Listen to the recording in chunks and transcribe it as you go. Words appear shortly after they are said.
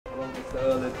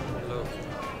Erling. Hello.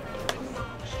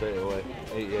 Straight away,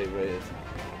 88 rated.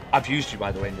 I've used you,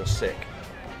 by the way, and you're sick.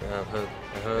 Yeah, I've heard.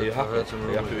 Are you happy? I've heard some Are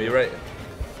you happy rumors. with your rating?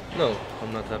 No,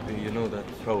 I'm not happy. You know that.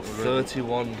 Bro, already.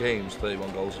 31 games,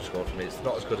 31 goals you scored for me. It's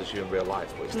not as good as you in real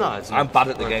life, but it's No, still, it's I'm not. bad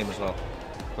at the But- game as well.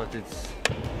 But it's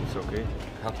okay.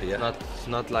 Happy, yeah. It's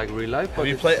not like real life. Have But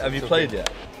you it's- played? Have you it's played okay.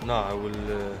 yet? No, I will.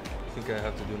 Think I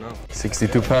have to do now.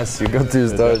 62 pass, you got to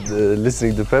start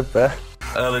listening to Pep, eh?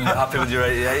 Erling, you happy with your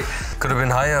 88? Could have been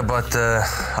higher, but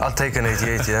I'll take an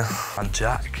 88, yeah. And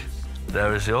Jack,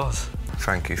 there is yours.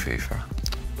 Thank you, FIFA.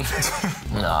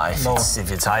 No,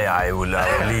 if it's higher, I will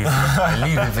leave. I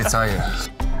leave if it's higher.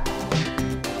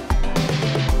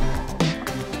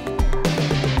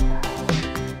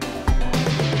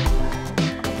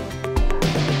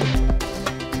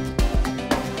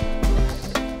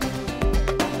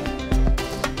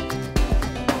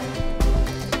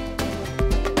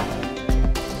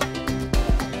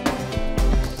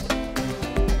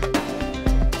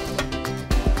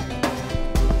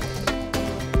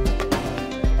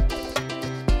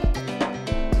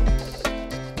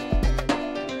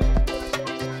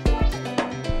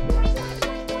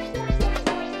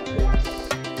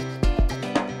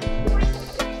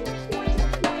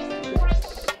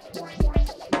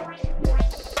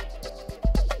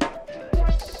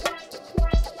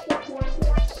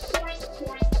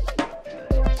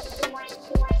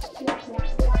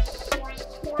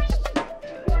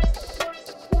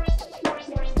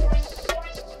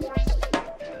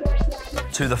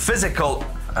 To the physical,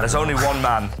 there's only one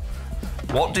man.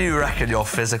 What do you reckon your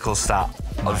physical stat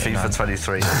on FIFA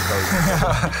 23 is?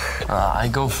 I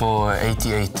go for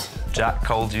 88. Jack,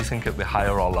 Cole, do you think it'd be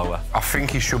higher or lower? I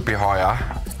think he should be higher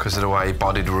because of the way he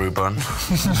bodied Ruben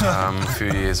a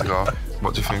few years ago.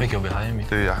 What do you think? I think he'll be higher, me.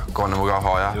 Do you? Go on, then we'll go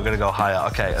higher. You're going to go higher.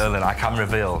 OK, Erling, I can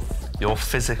reveal your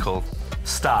physical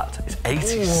stat is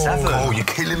 87. Oh, you're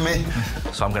killing me.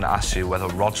 So I'm going to ask you whether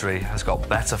Rodri has got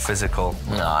better physical.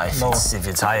 No, if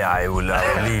it's higher, I will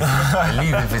leave. I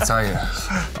leave if it's higher.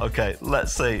 OK,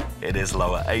 let's see. It is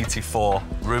lower, 84.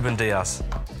 Ruben Diaz.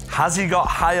 Has he got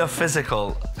higher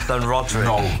physical than Rodri?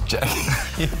 No.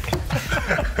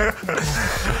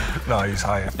 No, he's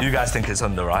higher. You guys think it's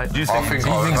under, right? Do you I think,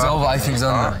 think He thinks over, I think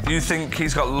under. you think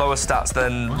he's got lower stats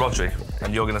than Rodri?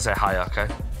 And you're going to say higher, OK?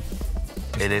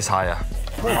 It is higher.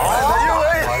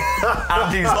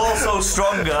 And he's also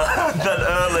stronger than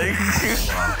Erling.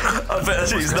 I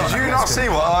bet he's not. Did you not see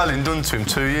what Ireland done to him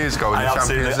 2 years ago in I the have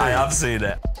seen Champions it. League? I have seen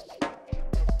it.